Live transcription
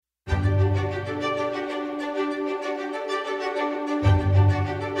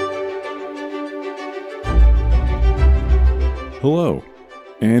Hello,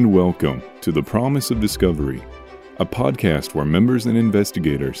 and welcome to The Promise of Discovery, a podcast where members and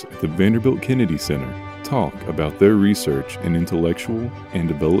investigators at the Vanderbilt Kennedy Center talk about their research in intellectual and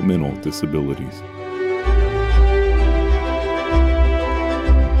developmental disabilities.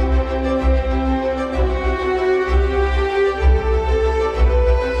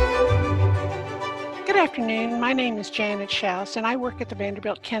 Good afternoon. My name is Janet Schaus, and I work at the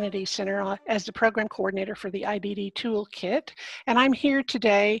Vanderbilt Kennedy Center as the program coordinator for the IDD Toolkit. And I'm here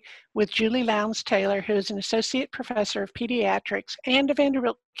today with Julie Lowndes Taylor, who is an associate professor of pediatrics and a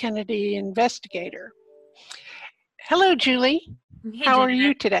Vanderbilt Kennedy investigator. Hello, Julie. Hey, How Janet. are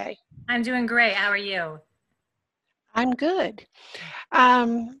you today? I'm doing great. How are you? I'm good.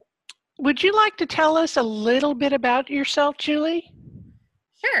 Would you like to tell us a little bit about yourself, Julie?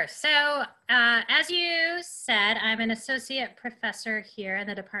 Sure. So, as you said, I'm an associate professor here in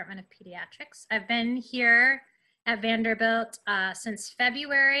the Department of Pediatrics. I've been here at Vanderbilt since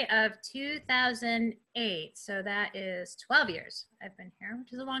February of 2008. So that is 12 years I've been here,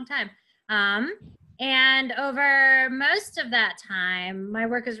 which is a long time. And over most of that time, my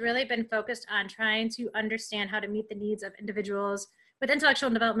work has really been focused on trying to understand how to meet the needs of individuals with intellectual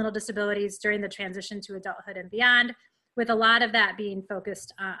and developmental disabilities during the transition to adulthood and beyond, with a lot of that being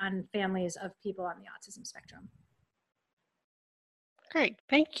focused on families of people on the autism spectrum. Great,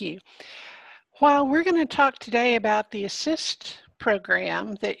 thank you. While we're going to talk today about the ASSIST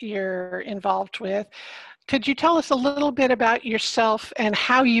program that you're involved with, could you tell us a little bit about yourself and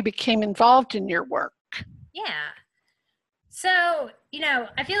how you became involved in your work? Yeah. So,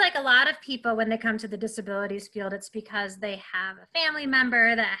 I feel like a lot of people, when they come to the disabilities field, it's because they have a family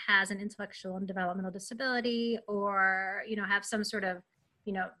member that has an intellectual and developmental disability, or, have some sort of,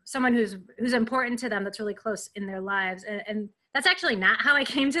 someone who's important to them that's really close in their lives. And that's actually not how I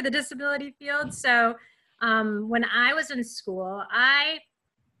came to the disability field. So when I was in school, I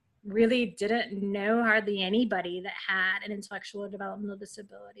really didn't know hardly anybody that had an intellectual or developmental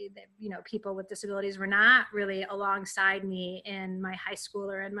disability. That people with disabilities were not really alongside me in my high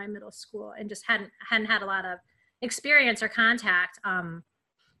school or in my middle school, and just hadn't had a lot of experience or contact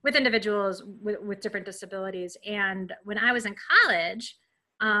with individuals with different disabilities. And when I was in college,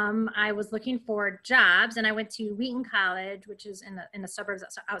 I was looking for jobs, and I went to Wheaton College, which is in the suburbs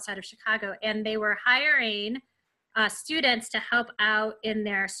outside of Chicago, and they were hiring students to help out in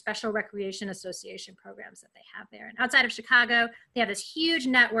their special recreation association programs that they have there. And outside of Chicago, they have this huge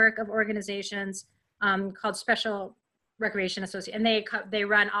network of organizations called Special Recreation Association, and they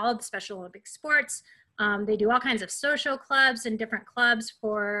run all of the Special Olympic sports. They do all kinds of social clubs and different clubs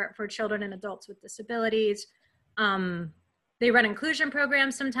for children and adults with disabilities. They run inclusion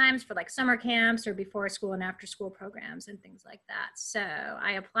programs sometimes for like summer camps or before school and after school programs and things like that. So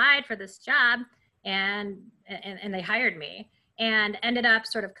I applied for this job, and they hired me, and ended up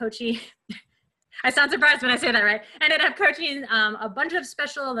sort of coaching. I sound surprised when I say that, right? Ended up coaching a bunch of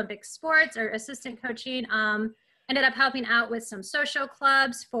Special Olympic sports, or assistant coaching. Ended up helping out with some social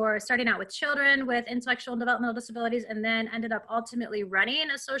clubs for starting out with children with intellectual and developmental disabilities, and then ended up ultimately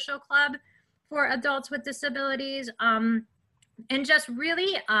running a social club for adults with disabilities. And just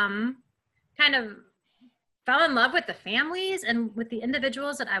really kind of fell in love with the families and with the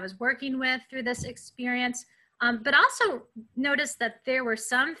individuals that I was working with through this experience, but also noticed that there were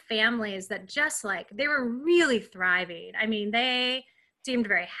some families that they were really thriving. I mean, they seemed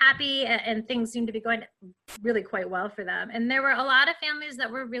very happy, and things seemed to be going really quite well for them. And there were a lot of families that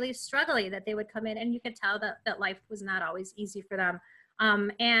were really struggling, that they would come in and you could tell that life was not always easy for them.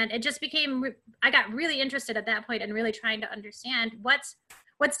 And it just I got really interested at that point in really trying to understand what's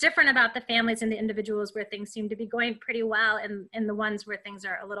different about the families and the individuals where things seem to be going pretty well, and the ones where things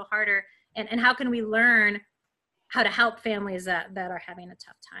are a little harder, and how can we learn how to help families that are having a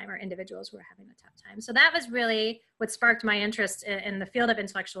tough time, or individuals who are having a tough time. So that was really what sparked my interest in the field of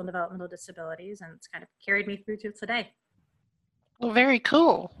intellectual and developmental disabilities, and it's kind of carried me through to today. Well, very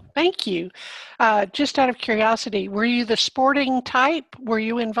cool. Thank you. Just out of curiosity, were you the sporting type? Were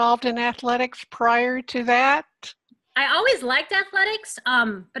you involved in athletics prior to that? I always liked athletics,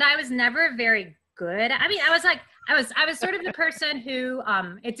 but I was never very good. I mean, I was sort of the person who,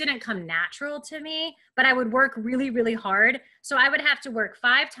 it didn't come natural to me, but I would work really, really hard. So I would have to work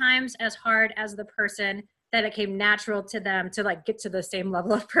 5 times as hard as the person that it came natural to them to get to the same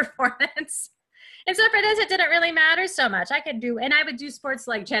level of performance. And so for this, it didn't really matter so much. I would do sports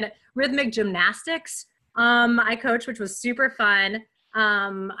like rhythmic gymnastics. I coached, which was super fun.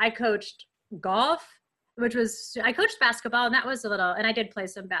 I coached golf. I coached basketball, and that was and I did play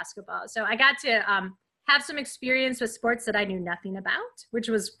some basketball. So I got to have some experience with sports that I knew nothing about, which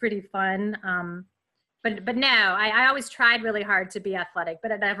was pretty fun. but no, I always tried really hard to be athletic,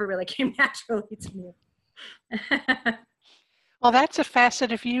 but it never really came naturally to me. Well, that's a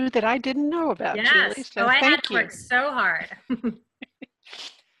facet of you that I didn't know about, Julie, Yes. so I had thank to you. work so hard.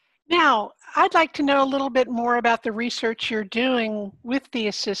 Now, I'd like to know a little bit more about the research you're doing with the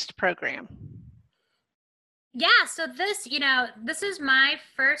ASSIST program. Yeah, so this is my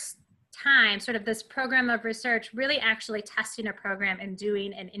first time, sort of this program of research, really actually testing a program and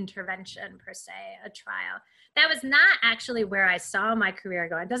doing an intervention per se, a trial. That was not actually where I saw my career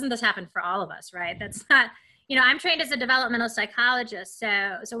going. Doesn't this happen for all of us, right? That's not, I'm trained as a developmental psychologist.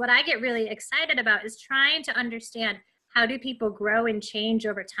 So what I get really excited about is trying to understand how do people grow and change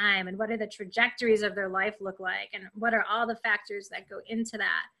over time, and what are the trajectories of their life look like, and what are all the factors that go into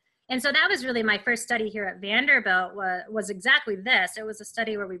that. And so that was really my first study here at Vanderbilt was exactly this. It was a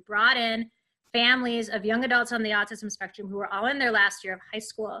study where we brought in families of young adults on the autism spectrum who were all in their last year of high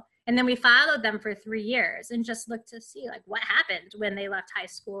school. And then we followed them for 3 years and just looked to see like what happened when they left high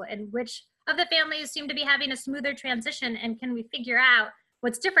school, and which of the families seemed to be having a smoother transition, and can we figure out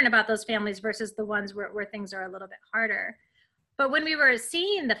what's different about those families versus the ones where things are a little bit harder. But when we were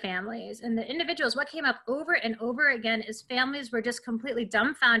seeing the families and the individuals, what came up over and over again is families were just completely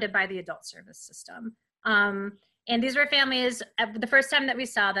dumbfounded by the adult service system. And these were families, the first time that we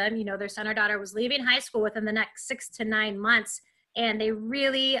saw them, their son or daughter was leaving high school within the next 6 to 9 months. And they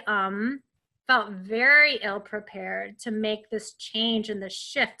really felt very ill prepared to make this change and the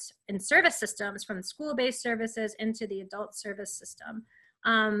shift in service systems from school-based services into the adult service system.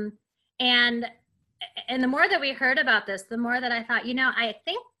 And the more that we heard about this, the more that I thought, I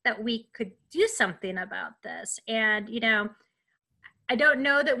think that we could do something about this. And, I don't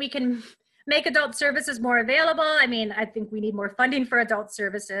know that we can make adult services more available. I mean, I think we need more funding for adult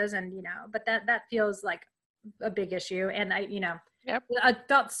services, and, but that feels like a big issue. And Yep. the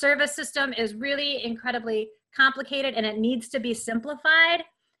adult service system is really incredibly complicated, and it needs to be simplified.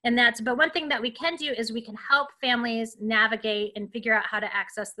 But one thing that we can do is we can help families navigate and figure out how to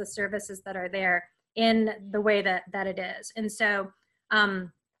access the services that are there in the way that it is. And so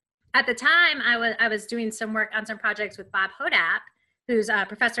at the time I was doing some work on some projects with Bob Hodap, who's a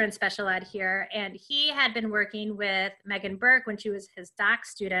professor in special ed here. And he had been working with Megan Burke when she was his doc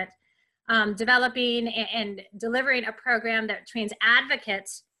student, developing and delivering a program that trains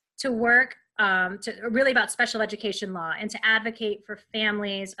advocates to work really about special education law and to advocate for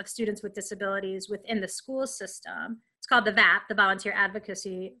families of students with disabilities within the school system. It's called the VAP, the Volunteer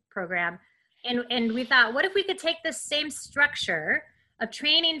Advocacy Program. And we thought, what if we could take this same structure of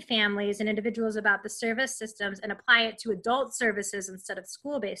training families and individuals about the service systems and apply it to adult services instead of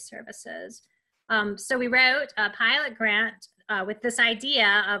school-based services? So we wrote a pilot grant with this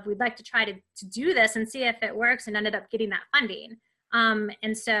idea of we'd like to try to do this and see if it works, and ended up getting that funding.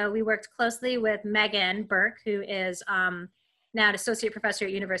 And so we worked closely with Megan Burke, who is now an associate professor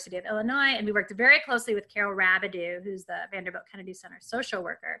at University of Illinois. And we worked very closely with Carol Rabideau, who's the Vanderbilt Kennedy Center social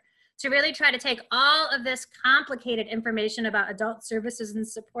worker, to really try to take all of this complicated information about adult services and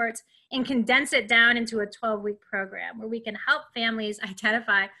supports and condense it down into a 12-week program where we can help families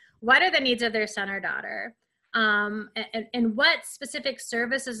identify what are the needs of their son or daughter, and what specific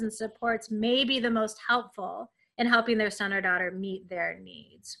services and supports may be the most helpful in helping their son or daughter meet their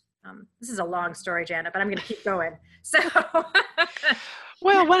needs. This is a long story, Janet, but I'm going to keep going. So,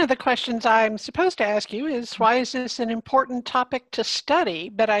 well, one of the questions I'm supposed to ask you is, why is this an important topic to study?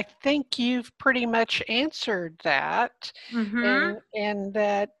 But I think you've pretty much answered that, and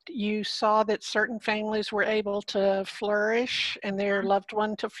that you saw that certain families were able to flourish and their loved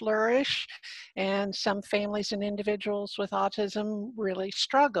one to flourish, and some families and individuals with autism really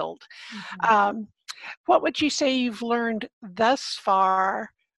struggled. What would you say you've learned thus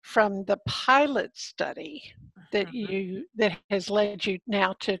far from the pilot study that has led you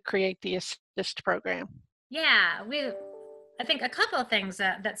now to create the ASSIST program? Yeah, I think a couple of things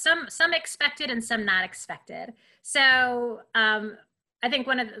that some expected and some not expected. So I think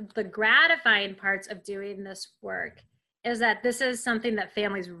one of the gratifying parts of doing this work is that this is something that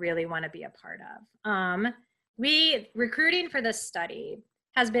families really want to be a part of. Recruiting for this study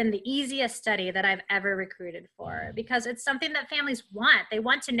has been the easiest study that I've ever recruited for, because it's something that families want. They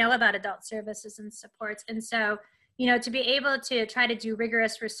want to know about adult services and supports. And so, to be able to try to do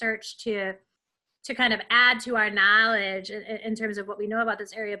rigorous research to kind of add to our knowledge in terms of what we know about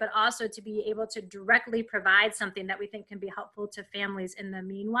this area, but also to be able to directly provide something that we think can be helpful to families in the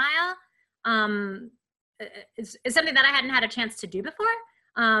meanwhile, is something that I hadn't had a chance to do before.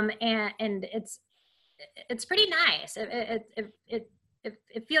 And it's pretty nice.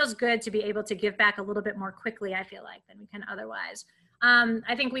 It feels good to be able to give back a little bit more quickly, I feel like, than we can otherwise.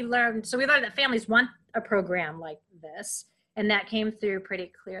 I think we learned that families want a program like this, and that came through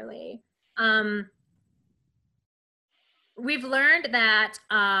pretty clearly. We've learned that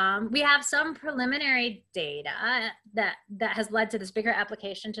we have some preliminary data that has led to this bigger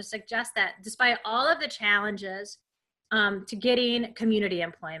application to suggest that despite all of the challenges to getting community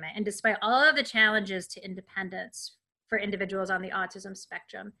employment, and despite all of the challenges to independence for individuals on the autism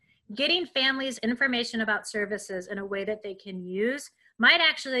spectrum, getting families information about services in a way that they can use might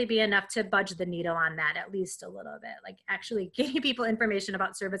actually be enough to budge the needle on that at least a little bit. Like, actually getting people information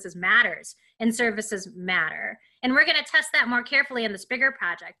about services matters, and services matter. And we're going to test that more carefully in this bigger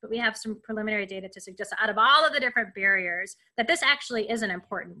project, but we have some preliminary data to suggest out of all of the different barriers that this actually is an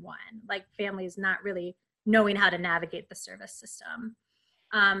important one, like families not really knowing how to navigate the service system.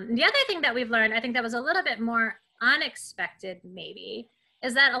 The other thing that we've learned, I think that was a little bit more unexpected maybe,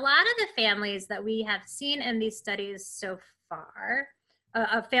 is that a lot of the families that we have seen in these studies so far,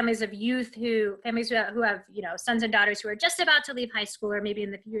 of families of youth who have, you know, sons and daughters who are just about to leave high school or maybe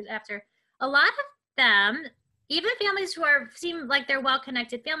in the few years after, a lot of them, even families who seem like they're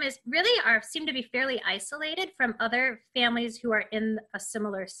well-connected families, really seem to be fairly isolated from other families who are in a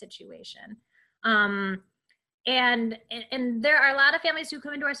similar situation. And there are a lot of families who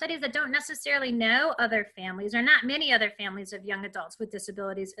come into our studies that don't necessarily know other families, or not many other families of young adults with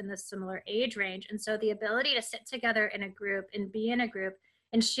disabilities in this similar age range. And so the ability to sit together in a group and be in a group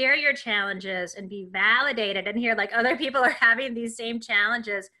and share your challenges and be validated and hear like other people are having these same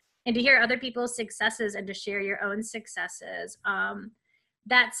challenges, and to hear other people's successes and to share your own successes.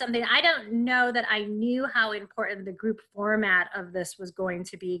 That's something I don't know that I knew how important the group format of this was going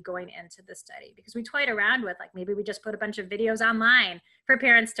to be going into the study, because we toyed around with like, maybe we just put a bunch of videos online for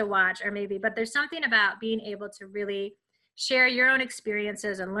parents to watch, or maybe, but there's something about being able to really share your own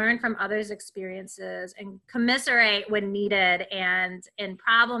experiences and learn from others' experiences and commiserate when needed and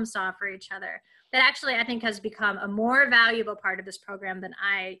problem solve for each other, that actually I think has become a more valuable part of this program than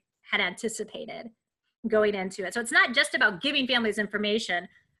I had anticipated going into it. So it's not just about giving families information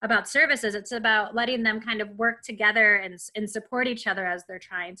about services, it's about letting them kind of work together and support each other as they're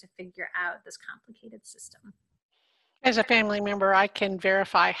trying to figure out this complicated system. As a family member, I can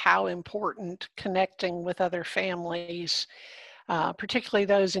verify how important connecting with other families, particularly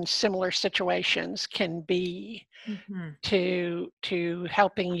those in similar situations, can be to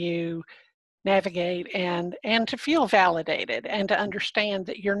helping you navigate and to feel validated and to understand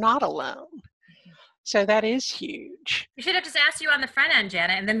that you're not alone. So that is huge. We should have just asked you on the front end,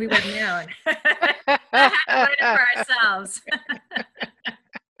 Janet, and then we would have known. Not have to learn it for ourselves.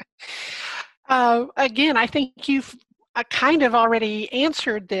 Again, I think you've kind of already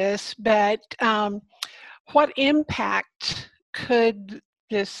answered this, but what impact could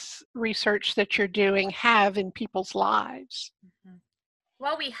this research that you're doing have in people's lives?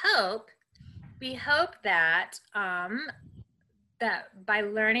 Well, we hope that that by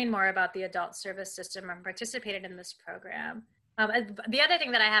learning more about the adult service system and participating in this program. The other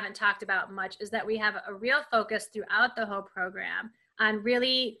thing that I haven't talked about much is that we have a real focus throughout the whole program on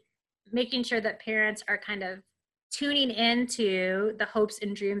really making sure that parents are kind of tuning into the hopes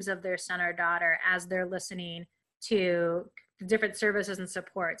and dreams of their son or daughter as they're listening to different services and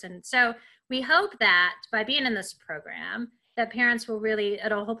supports. And so we hope that by being in this program, that parents will really,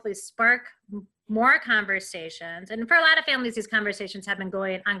 it'll hopefully spark more conversations. And for a lot of families, these conversations have been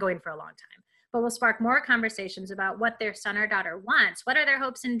ongoing for a long time, but will spark more conversations about what their son or daughter wants, what are their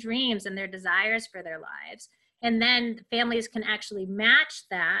hopes and dreams and their desires for their lives. And then families can actually match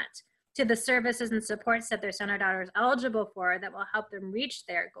that to the services and supports that their son or daughter is eligible for that will help them reach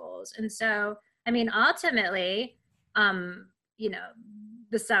their goals. And so, I mean, ultimately, you know,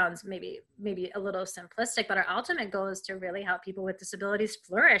 this sounds maybe a little simplistic, but our ultimate goal is to really help people with disabilities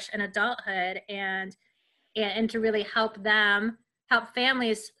flourish in adulthood and to really help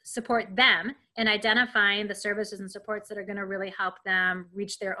families support them in identifying the services and supports that are going to really help them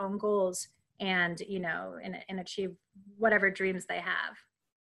reach their own goals and, you know, and achieve whatever dreams they have.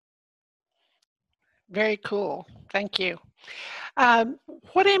 Very cool. Thank you.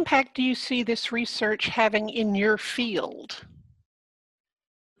 What impact do you see this research having in your field?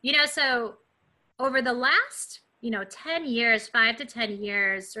 You know, so over the last, 10 years, 5 to 10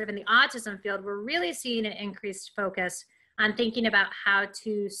 years, sort of in the autism field, we're really seeing an increased focus on thinking about how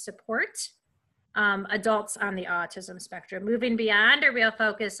to support adults on the autism spectrum, moving beyond a real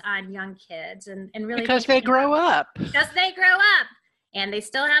focus on young kids and really because they grow up. Because they grow up and they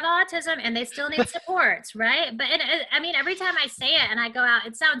still have autism and they still need supports, right? But I mean, every time I say it and I go out,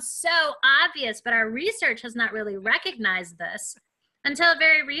 it sounds so obvious, but our research has not really recognized this until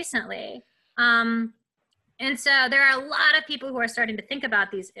very recently. And so there are a lot of people who are starting to think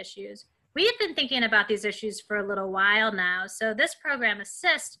about these issues. We've been thinking about these issues for a little while now. So this program,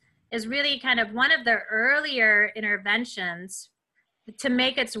 ASSIST, is really kind of one of the earlier interventions to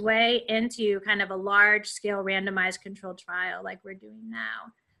make its way into kind of a large scale randomized controlled trial like we're doing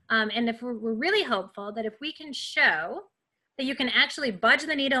now. And if we're really hopeful that if we can show that you can actually budge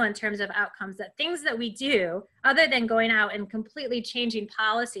the needle in terms of outcomes, that things that we do, other than going out and completely changing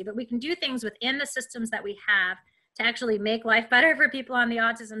policy, but we can do things within the systems that we have to actually make life better for people on the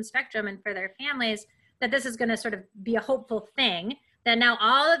autism spectrum and for their families, that this is going to sort of be a hopeful thing. That now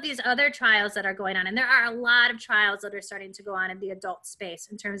all of these other trials that are going on, and there are a lot of trials that are starting to go on in the adult space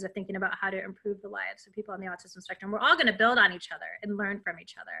in terms of thinking about how to improve the lives of people on the autism spectrum. We're all going to build on each other and learn from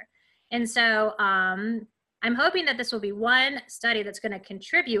each other. And so I'm hoping that this will be one study that's going to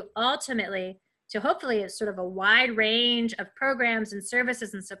contribute ultimately to hopefully sort of a wide range of programs and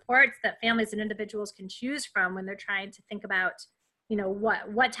services and supports that families and individuals can choose from when they're trying to think about, you know,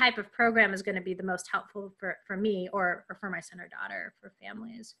 what type of program is going to be the most helpful for me or for my son or daughter, for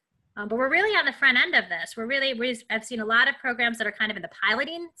families. But we're really on the front end of this. I've seen a lot of programs that are kind of in the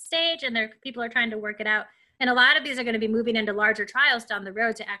piloting stage, and people are trying to work it out. And a lot of these are going to be moving into larger trials down the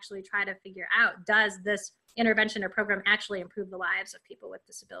road to actually try to figure out, does this intervention or program actually improve the lives of people with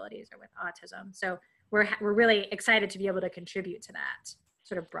disabilities or with autism? So we're really excited to be able to contribute to that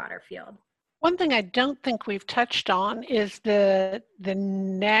sort of broader field. One thing I don't think we've touched on is the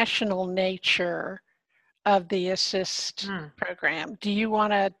national nature of the ASSIST program. Do you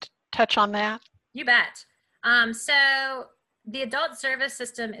want to touch on that? You bet. So the adult service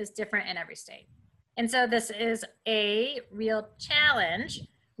system is different in every state. And so this is a real challenge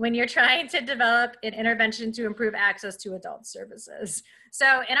when you're trying to develop an intervention to improve access to adult services.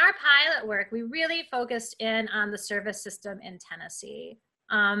 So in our pilot work, we really focused in on the service system in Tennessee.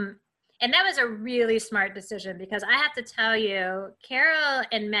 And that was a really smart decision, because I have to tell you, Carol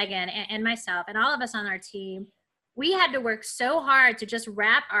and Megan and myself and all of us on our team, we had to work so hard to just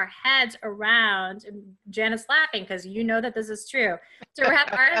wrap our heads around, and Janet's laughing because you know that this is true, to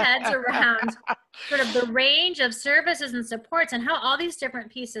wrap our heads around sort of the range of services and supports and how all these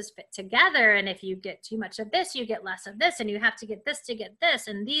different pieces fit together. And if you get too much of this, you get less of this, and you have to get this to get this.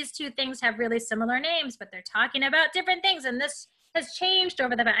 And these two things have really similar names, but they're talking about different things. And this has changed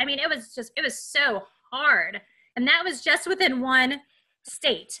over the, I mean, it was so hard. And that was just within one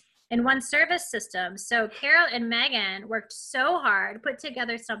state, in one service system. So Carol and Megan worked so hard, put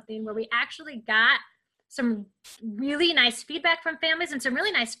together something where we actually got some really nice feedback from families and some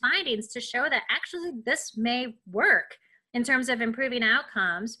really nice findings to show that actually this may work in terms of improving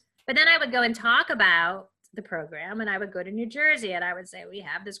outcomes. But then I would go and talk about the program, and I would go to New Jersey and I would say, we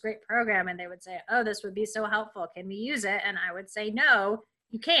have this great program. And they would say, oh, this would be so helpful. Can we use it? And I would say, no,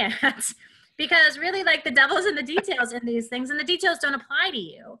 you can't. Because really, like, the devil's in the details in these things, and the details don't apply to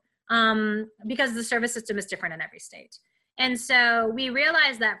you. Because the service system is different in every state. And so we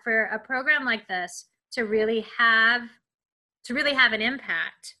realized that for a program like this to really have an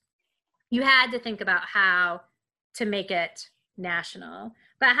impact, you had to think about how to make it national.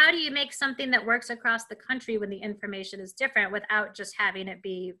 But how do you make something that works across the country when the information is different without just having it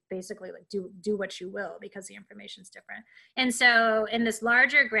be basically like do what you will because the information is different? And so in this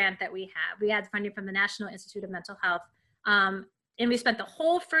larger grant that we had funding from the National Institute of Mental Health, and we spent the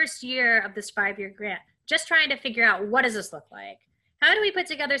whole first year of this 5-year grant just trying to figure out, what does this look like? How do we put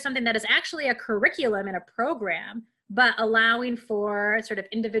together something that is actually a curriculum and a program, but allowing for sort of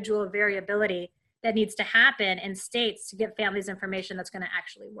individual variability that needs to happen in states to give families information that's going to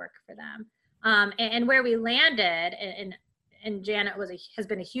actually work for them? And where we landed, and Janet has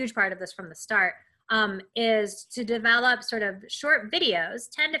been a huge part of this from the start, is to develop sort of short videos,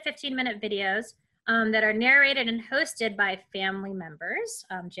 10 to 15-minute videos, that are narrated and hosted by family members,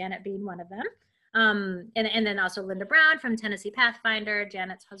 Janet being one of them, and then also Linda Brown from Tennessee Pathfinder,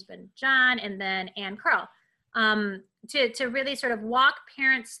 Janet's husband, John, and then Ann Curl, to really sort of walk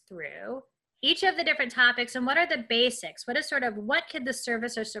parents through each of the different topics and what are the basics, what could the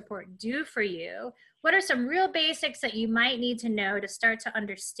service or support do for you? What are some real basics that you might need to know to start to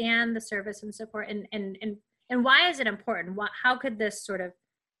understand the service and support, and why is it important? How could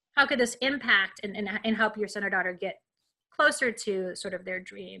this impact and help your son or daughter get closer to sort of their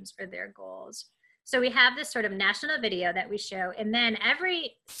dreams or their goals? So we have this sort of national video that we show, and then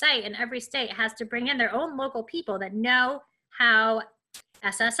every site in every state has to bring in their own local people that know how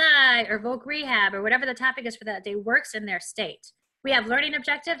SSI or Voc Rehab or whatever the topic is for that day works in their state. We have learning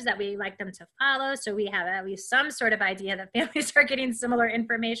objectives that we like them to follow, so we have at least some sort of idea that families are getting similar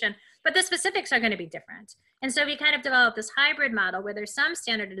information, but the specifics are going to be different. And so we kind of developed this hybrid model where there's some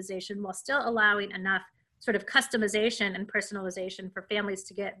standardization while still allowing enough sort of customization and personalization for families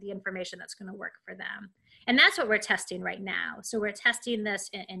to get the information that's going to work for them. And that's what we're testing right now. So we're testing this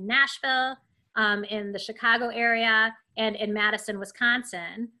in Nashville, in the Chicago area, and in Madison,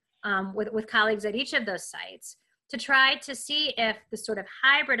 Wisconsin, with colleagues at each of those sites, to try to see if the sort of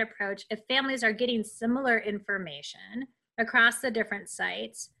hybrid approach, if families are getting similar information across the different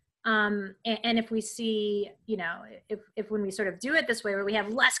sites, and if we see, you know, if when we sort of do it this way, where we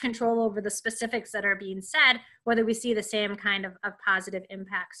have less control over the specifics that are being said, whether we see the same kind of positive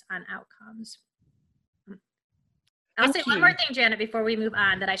impacts on outcomes. I'll say one more thing, Janet, before we move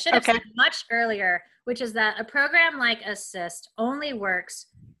on, that I should have said much earlier, which is that a program like Assist only works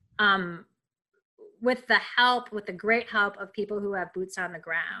with the great help of people who have boots on the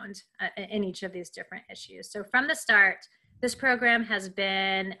ground in each of these different issues. So from the start, this program has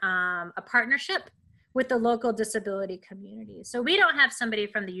been a partnership with the local disability community. So we don't have somebody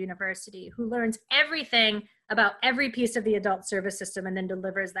from the university who learns everything about every piece of the adult service system and then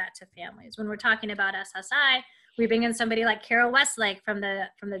delivers that to families. When we're talking about SSI, we bring in somebody like Carol Westlake from the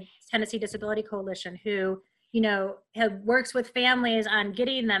Tennessee Disability Coalition, who, you know, works with families on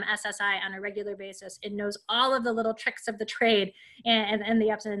getting them SSI on a regular basis and knows all of the little tricks of the trade and the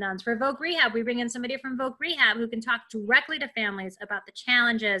ups and downs. For Voc Rehab, we bring in somebody from Voc Rehab who can talk directly to families about the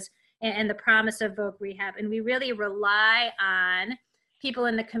challenges and the promise of Voc Rehab. And we really rely on people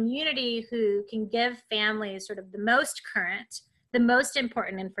in the community who can give families sort of the most current, the most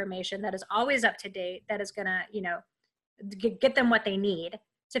important information that is always up to date, that is gonna, you know, get them what they need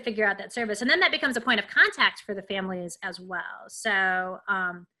to figure out that service. And then that becomes a point of contact for the families as well. So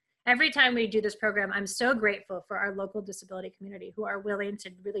every time we do this program, I'm so grateful for our local disability community who are willing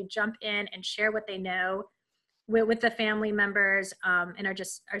to really jump in and share what they know with the family members, and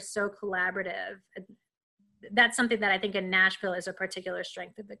are so collaborative. That's something that I think in Nashville is a particular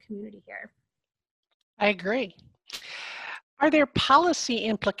strength of the community here. I agree. Are there policy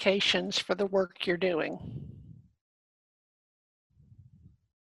implications for the work you're doing?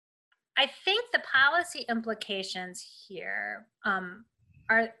 I think the policy implications here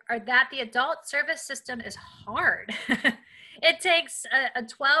are that the adult service system is hard. It takes a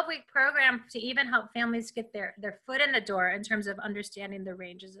 12-week program to even help families get their foot in the door in terms of understanding the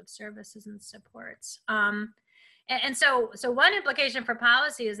ranges of services and supports. And so one implication for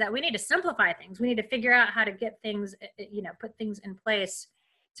policy is that we need to simplify things. We need to figure out how to get things, you know, put things in place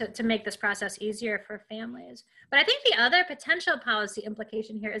to make this process easier for families. But I think the other potential policy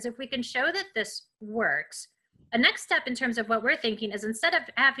implication here is if we can show that this works, a next step in terms of what we're thinking is, instead of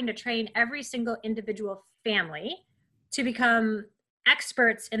having to train every single individual family to become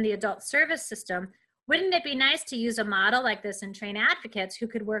experts in the adult service system, wouldn't it be nice to use a model like this and train advocates who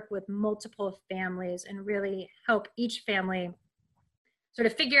could work with multiple families and really help each family sort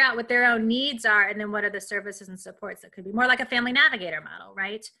of figure out what their own needs are, and then what are the services and supports that could be more like a family navigator model,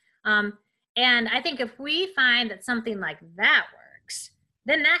 right? And I think if we find that something like that works,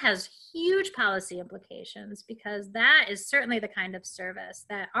 then that has huge policy implications, because that is certainly the kind of service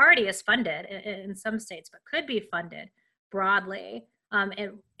that already is funded in some states, but could be funded broadly,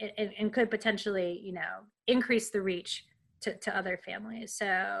 and could potentially, you know, increase the reach to other families.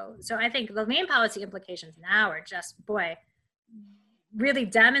 So I think the main policy implications now are just, boy, really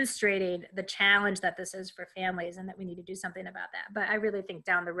demonstrating the challenge that this is for families, and that we need to do something about that. But I really think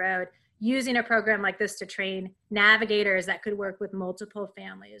down the road, using a program like this to train navigators that could work with multiple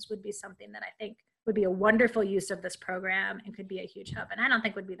families would be something that I think would be a wonderful use of this program and could be a huge help. And I don't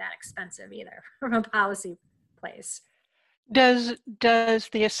think would be that expensive either from a policy place. Does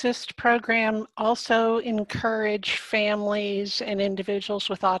the ASSIST program also encourage families and individuals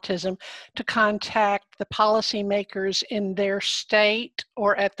with autism to contact the policymakers in their state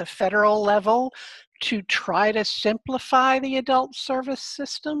or at the federal level to try to simplify the adult service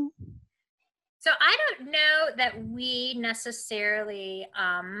system? So I don't know that we necessarily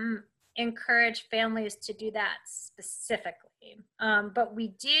encourage families to do that specifically, but we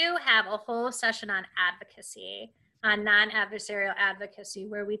do have a whole session on advocacy, on non-adversarial advocacy,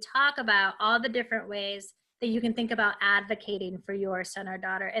 where we talk about all the different ways that you can think about advocating for your son or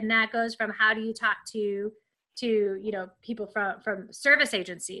daughter. And that goes from how do you talk to you know, people from service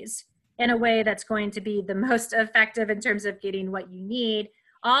agencies in a way that's going to be the most effective in terms of getting what you need,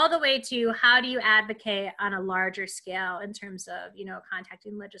 all the way to how do you advocate on a larger scale in terms of, you know,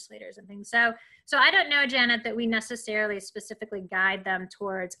 contacting legislators and things. So I don't know, Janet, that we necessarily specifically guide them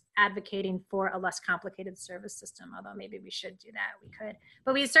towards advocating for a less complicated service system, although maybe we should do that, we could.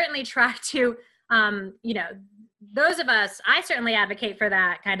 But we certainly try to, you know, those of us, I certainly advocate for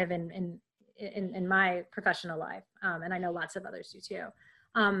that kind of in my professional life, and I know lots of others do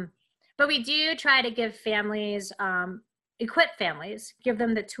too. But we do try to give families, equip families, give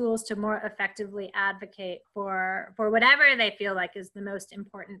them the tools to more effectively advocate for whatever they feel like is the most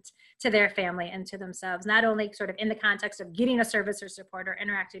important to their family and to themselves, not only sort of in the context of getting a service or support or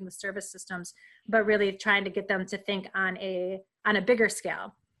interacting with service systems, but really trying to get them to think on a bigger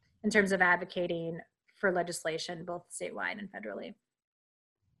scale in terms of advocating for legislation, both statewide and federally.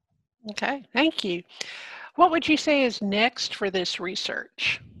 Okay, thank you. What would you say is next for this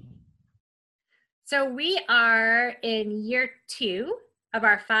research? So we are in year 2 of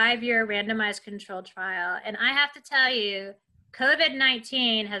our 5-year randomized controlled trial. And I have to tell you,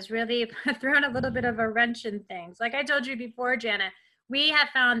 COVID-19 has really thrown a little bit of a wrench in things. Like I told you before, Janet, we have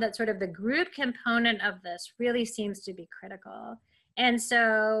found that sort of the group component of this really seems to be critical. And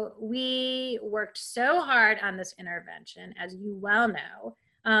so we worked so hard on this intervention, as you well know.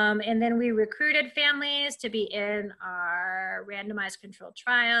 And then we recruited families to be in our randomized controlled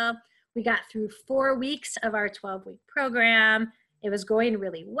trial. We got through 4 weeks of our 12-week program. It was going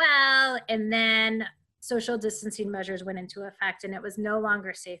really well. And then social distancing measures went into effect, and it was no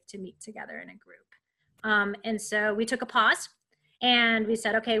longer safe to meet together in a group. And so we took a pause and we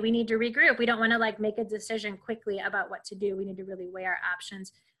said, okay, we need to regroup. We don't want to like make a decision quickly about what to do. We need to really weigh our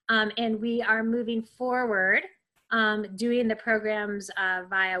options. And we are moving forward doing the programs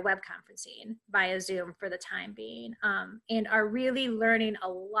via web conferencing, via Zoom for the time being, and are really learning a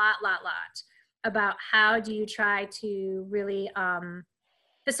lot about how do you try to really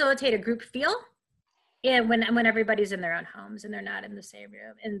facilitate a group feel and when everybody's in their own homes and they're not in the same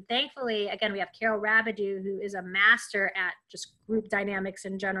room. And thankfully, again, we have Carol Rabideau, who is a master at just group dynamics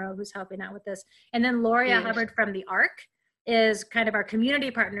in general, who's helping out with this. And then Loria Hubbard from the ARC is kind of our community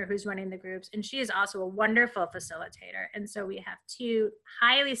partner who's running the groups. And she is also a wonderful facilitator. And so we have 2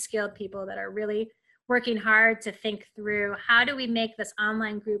 highly skilled people that are really working hard to think through how do we make this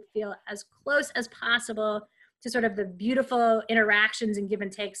online group feel as close as possible to sort of the beautiful interactions and give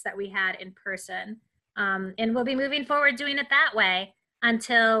and takes that we had in person. And we'll be moving forward doing it that way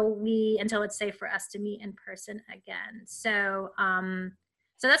until it's safe for us to meet in person again. So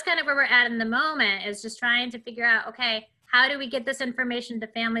that's kind of where we're at in the moment, is just trying to figure out, okay, how do we get this information to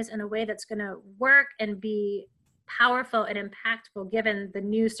families in a way that's going to work and be powerful and impactful given the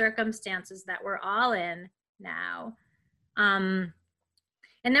new circumstances that we're all in now. And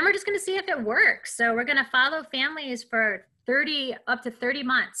then we're just going to see if it works. So we're going to follow families for up to 30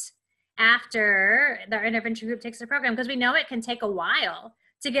 months after their intervention group takes the program, because we know it can take a while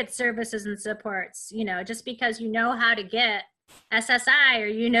to get services and supports. Just because you know how to get SSI or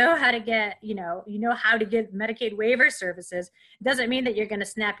you know how to get Medicaid waiver services doesn't mean that you're going to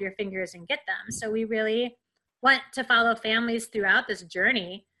snap your fingers and get them. So we really want to follow families throughout this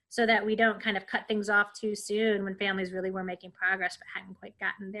journey so that we don't kind of cut things off too soon when families really were making progress but hadn't quite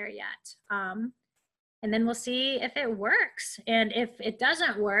gotten there yet. And then we'll see if it works. And if it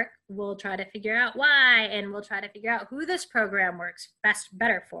doesn't work, we'll try to figure out why, and we'll try to figure out who this program works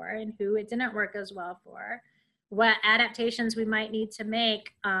better for and who it didn't work as well for, what adaptations we might need to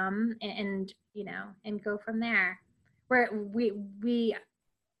make, and go from there. We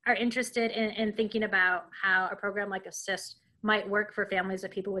are interested in thinking about how a program like Assist might work for families of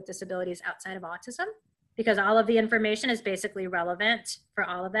people with disabilities outside of autism, because all of the information is basically relevant for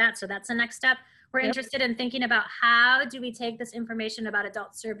all of that. So that's the next step. We're interested in thinking about how do we take this information about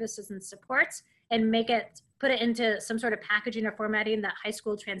adult services and supports and put it into some sort of packaging or formatting that high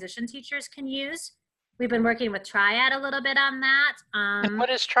school transition teachers can use. We've been working with Triad a little bit on that. And what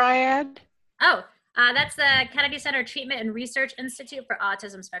is Triad? That's the Kennedy Center Treatment and Research Institute for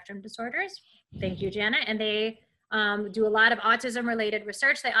Autism Spectrum Disorders. Thank you, Janet. And they do a lot of autism-related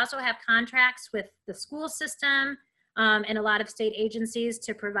research. They also have contracts with the school system and a lot of state agencies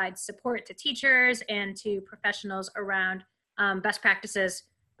to provide support to teachers and to professionals around best practices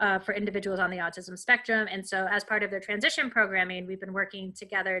for individuals on the autism spectrum. And so as part of their transition programming, we've been working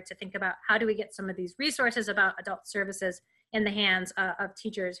together to think about how do we get some of these resources about adult services in the hands of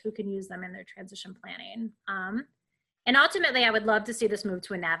teachers who can use them in their transition planning. And ultimately, I would love to see this move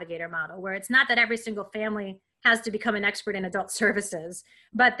to a navigator model where it's not that every single family has to become an expert in adult services,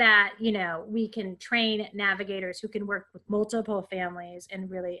 but that, we can train navigators who can work with multiple families and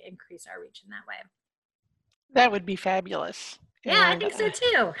really increase our reach in that way. That would be fabulous. Yeah, I think so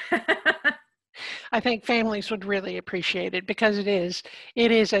too. I think families would really appreciate it because it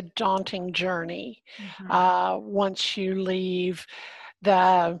is a daunting journey. Once you leave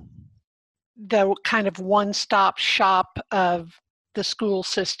the kind of one-stop shop of the school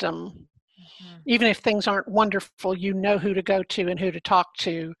system, even if things aren't wonderful, you know who to go to and who to talk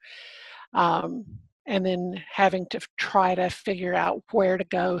to. and then having to try to figure out where to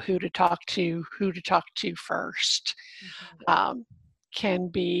go, who to talk to first, can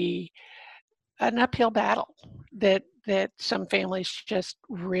be an uphill battle that some families just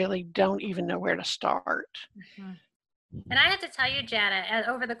really don't even know where to start. And I have to tell you, Janet,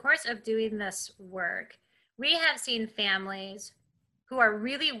 over the course of doing this work, we have seen families who are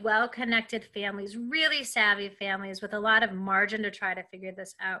really well-connected families, really savvy families with a lot of margin to try to figure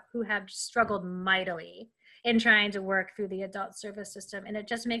this out, who have struggled mightily in trying to work through the adult service system. And it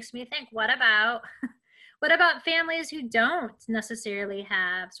just makes me think, what about families who don't necessarily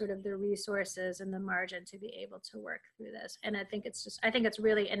have sort of the resources and the margin to be able to work through this? And I think it's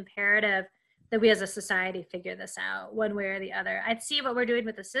really imperative that we as a society figure this out one way or the other. I'd see what we're doing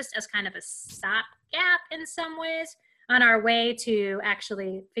with Assist as kind of a stopgap in some ways on our way to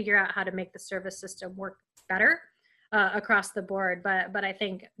actually figure out how to make the service system work better across the board. But I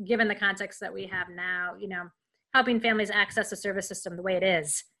think given the context that we have now, helping families access the service system the way it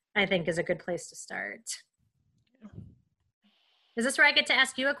is, I think is a good place to start. Is this where I get to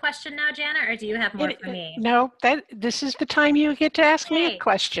ask you a question now, Janet, or do you have more for me? No, this is the time you get to ask me a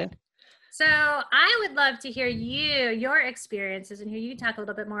question. So I would love to hear your experiences and hear you talk a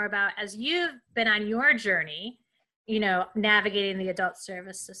little bit more about, as you've been on your journey, navigating the adult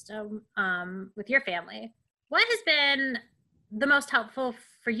service system with your family. What has been the most helpful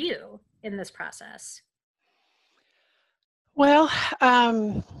for you in this process? Well,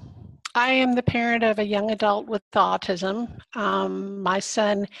 I am the parent of a young adult with autism. My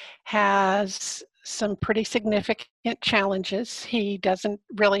son has some pretty significant challenges. He doesn't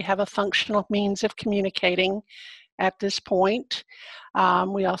really have a functional means of communicating at this point.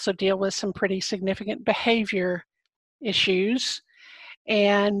 We also deal with some pretty significant behavior issues.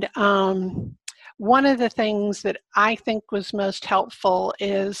 And one of the things that I think was most helpful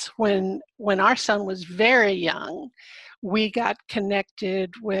is when our son was very young, we got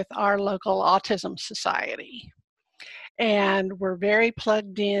connected with our local autism society. And we're very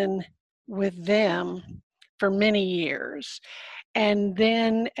plugged in with them for many years. And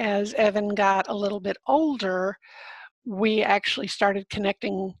then as Evan got a little bit older, we actually started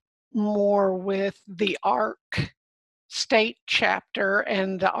connecting more with the ARC state chapter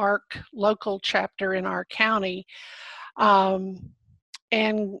and the ARC local chapter in our county, and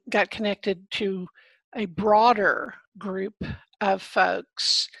got connected to a broader group of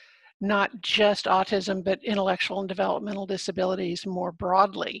folks, not just autism, but intellectual and developmental disabilities more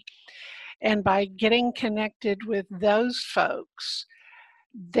broadly. And by getting connected with those folks,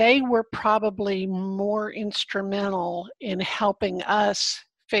 they were probably more instrumental in helping us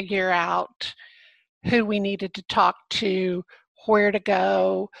figure out who we needed to talk to, where to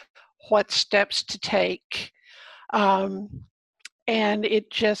go, what steps to take. And it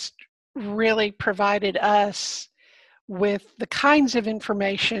just really provided us with the kinds of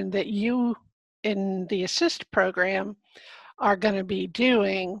information that you in the Assist program are going to be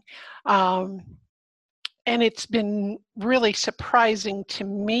doing. And it's been really surprising to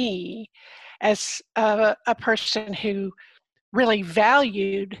me as a person who really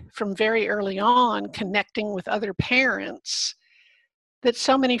valued from very early on connecting with other parents, that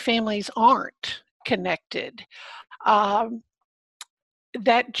so many families aren't connected.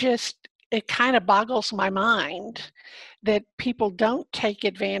 That just, it kind of boggles my mind that people don't take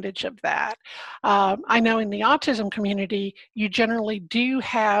advantage of that. I know in the autism community, you generally do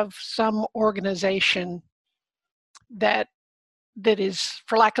have some organization that is,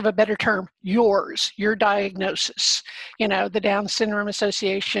 for lack of a better term, your diagnosis. The Down Syndrome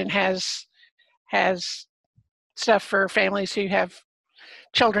Association has stuff for families who have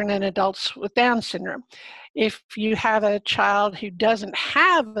children and adults with Down syndrome. If you have a child who doesn't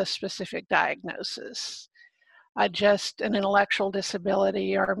have a specific diagnosis, just an intellectual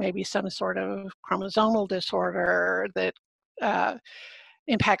disability or maybe some sort of chromosomal disorder that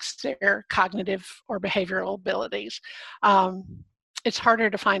impacts their cognitive or behavioral abilities, it's harder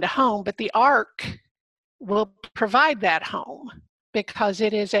to find a home, but the ARC will provide that home because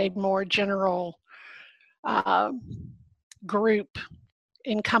it is a more general group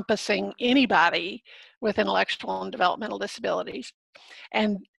encompassing anybody with intellectual and developmental disabilities.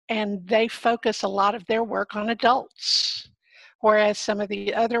 And they focus a lot of their work on adults, whereas some of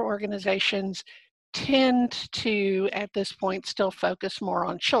the other organizations tend to, at this point, still focus more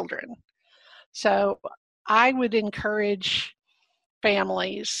on children. So I would encourage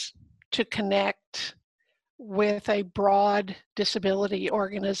families to connect with a broad disability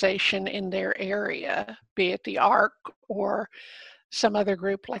organization in their area, be it the ARC or some other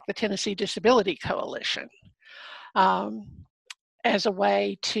group like the Tennessee Disability Coalition, as a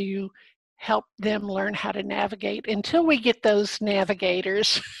way to help them learn how to navigate until we get those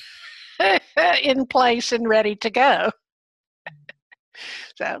navigators in place and ready to go.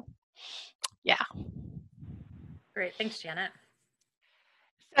 So, yeah. Great. Thanks, Janet.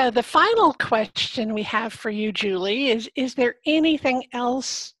 So the final question we have for you, Julie, is there anything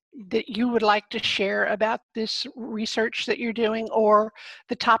else that you would like to share about this research that you're doing or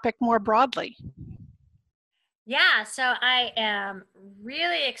the topic more broadly? Yeah, so I am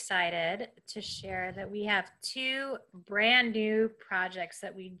really excited to share that we have 2 brand new projects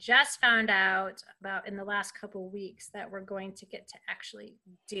that we just found out about in the last couple of weeks that we're going to get to actually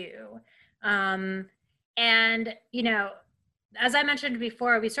do. And, you know, as I mentioned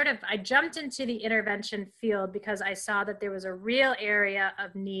before, I jumped into the intervention field because I saw that there was a real area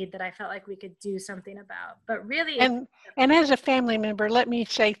of need that I felt like we could do something about. But really, and as a family member, let me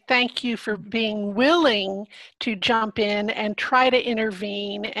say thank you for being willing to jump in and try to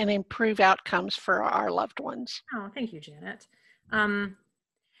intervene and improve outcomes for our loved ones. Oh, thank you, Janet.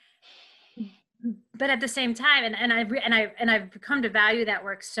 But at the same time, and I've come to value that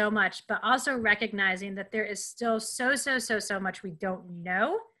work so much, but also recognizing that there is still so much we don't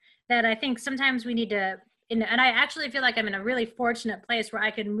know, that I think sometimes we need to, and I actually feel like I'm in a really fortunate place where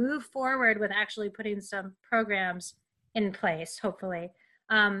I can move forward with actually putting some programs in place, hopefully.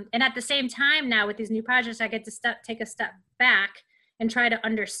 And at the same time now with these new projects, I get to take a step back and try to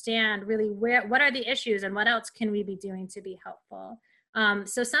understand really what are the issues and what else can we be doing to be helpful.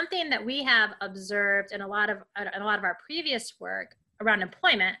 So something that we have observed in a lot of our previous work around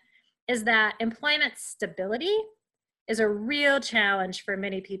employment is that employment stability is a real challenge for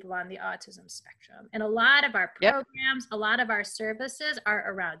many people on the autism spectrum. And a lot of our programs, a lot of our services are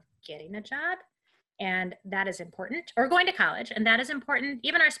around getting a job, and that is important, or going to college, and that is important.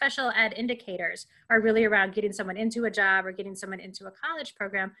 Even our special ed indicators are really around getting someone into a job or getting someone into a college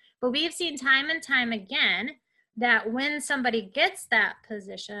program. But we've seen time and time again that when somebody gets that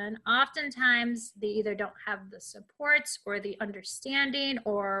position, oftentimes they either don't have the supports or the understanding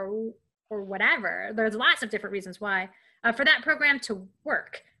or whatever. There's lots of different reasons why for that program to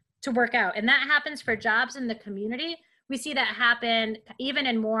work out. And that happens for jobs in the community. We see that happen even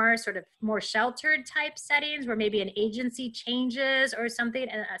in more sheltered type settings where maybe an agency changes or something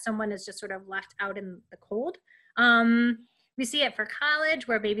and someone is just sort of left out in the cold. We see it for college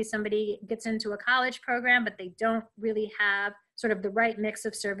where maybe somebody gets into a college program, but they don't really have sort of the right mix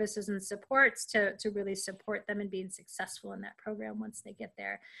of services and supports to really support them in being successful in that program once they get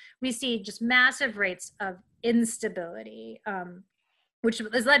there. We see just massive rates of instability, which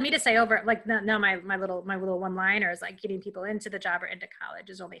has led me to say now my little one-liner is like getting people into the job or into college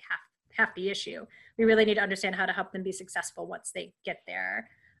is only half the issue. We really need to understand how to help them be successful once they get there.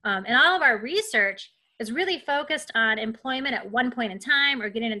 And all of our research is really focused on employment at one point in time or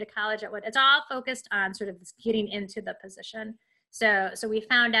getting into college it's all focused on sort of this getting into the position. So we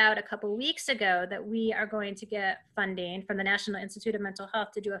found out a couple weeks ago that we are going to get funding from the National Institute of Mental Health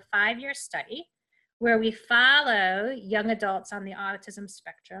to do a 5-year study where we follow young adults on the autism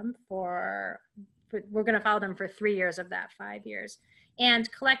spectrum we're going to follow them for 3 years of that 5 years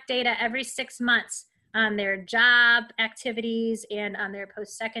and collect data every 6 months on their job activities and on their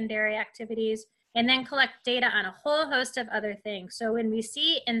post-secondary activities, and then collect data on a whole host of other things. So when we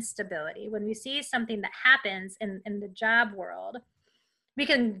see instability, when we see something that happens in the job world, we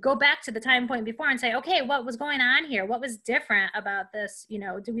can go back to the time point before and say, okay, what was going on here? What was different about this?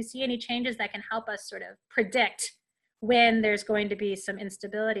 Do we see any changes that can help us sort of predict when there's going to be some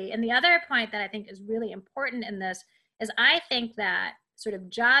instability? And the other point that I think is really important in this is I think that sort of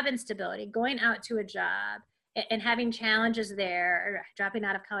job instability, going out to a job, and having challenges there or dropping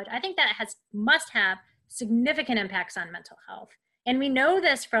out of college, I think that must have significant impacts on mental health. And we know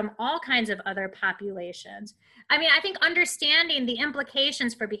this from all kinds of other populations. I mean, I think understanding the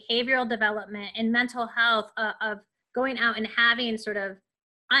implications for behavioral development and mental health of going out and having sort of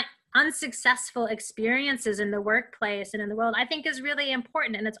unsuccessful experiences in the workplace and in the world, I think is really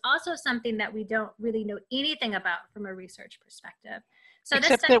important. And it's also something that we don't really know anything about from a research perspective. So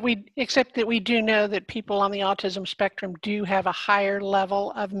except that we do know that people on the autism spectrum do have a higher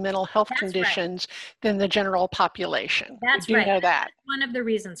level of mental health conditions than the general population. That's we do know that. That's one of the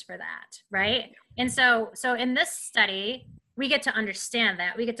reasons for that, right? And so in this study, we get to understand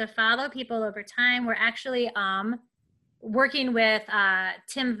that. We get to follow people over time. We're actually working with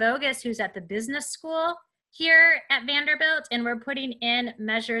Tim Voges, who's at the business school here at Vanderbilt, and we're putting in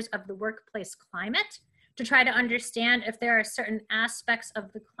measures of the workplace climate to try to understand if there are certain aspects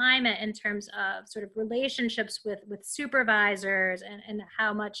of the climate in terms of sort of relationships with supervisors and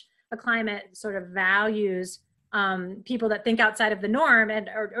how much a climate sort of values people that think outside of the norm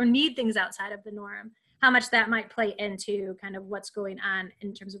or need things outside of the norm, how much that might play into kind of what's going on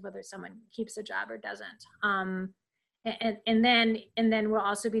in terms of whether someone keeps a job or doesn't. And then we'll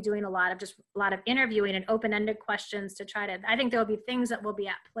also be doing a lot of interviewing and open-ended questions to try to, I think there'll be things that will be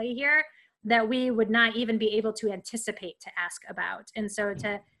at play here that we would not even be able to anticipate to ask about. And so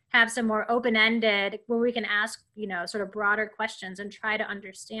to have some more open-ended where we can ask, sort of broader questions and try to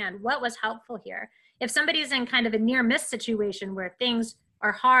understand what was helpful here. If somebody's in kind of a near miss situation where things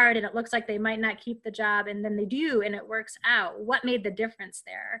are hard and it looks like they might not keep the job and then they do and it works out, what made the difference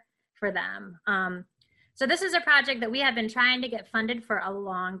there for them? So this is a project that we have been trying to get funded for a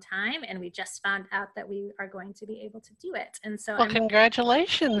long time, and we just found out that we are going to be able to do it. And so, well,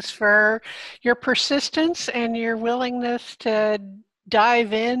 congratulations for your persistence and your willingness to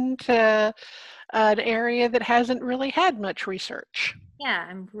dive into an area that hasn't really had much research. Yeah,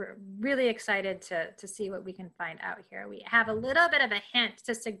 I'm really excited to see what we can find out here. We have a little bit of a hint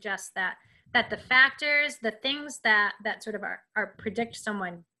to suggest that the factors, the things that sort of are predict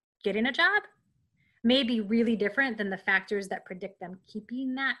someone getting a job may be really different than the factors that predict them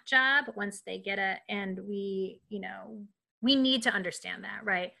keeping that job once they get it. And we need to understand that,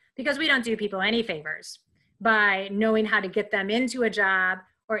 right? Because we don't do people any favors by knowing how to get them into a job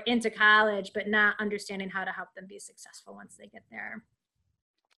or into college, but not understanding how to help them be successful once they get there.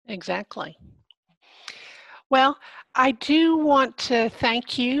 Exactly. Well, I do want to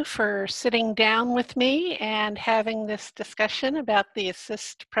thank you for sitting down with me and having this discussion about the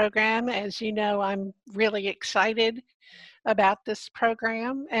ASSIST program. As you know, I'm really excited about this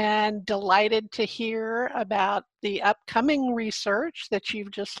program and delighted to hear about the upcoming research that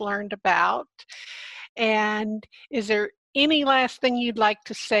you've just learned about. And is there any last thing you'd like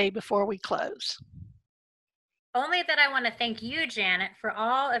to say before we close? Only that I want to thank you, Janet, for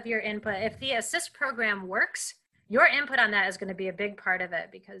all of your input. If the ASSIST program works, your input on that is going to be a big part of it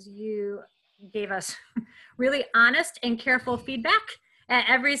because you gave us really honest and careful feedback at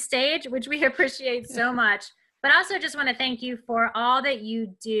every stage, which we appreciate so much. But also just want to thank you for all that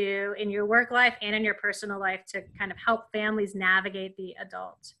you do in your work life and in your personal life to kind of help families navigate the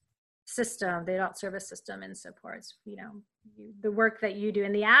adult system, the adult service system and supports, the work that you do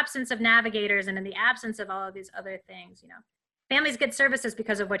in the absence of navigators and in the absence of all of these other things, Families get services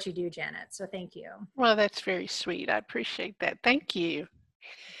because of what you do, Janet. So thank you. Well, that's very sweet. I appreciate that. Thank you.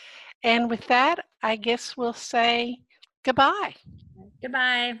 And with that, I guess we'll say goodbye.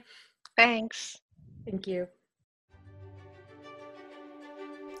 Goodbye. Thanks. Thank you.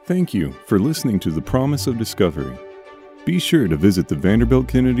 Thank you for listening to The Promise of Discovery. Be sure to visit the Vanderbilt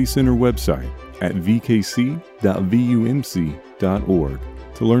Kennedy Center website at vkc.vumc.org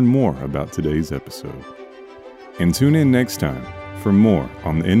to learn more about today's episode. And tune in next time for more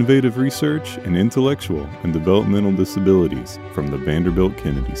on the innovative research in intellectual and developmental disabilities from the Vanderbilt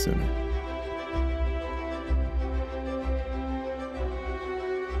Kennedy Center.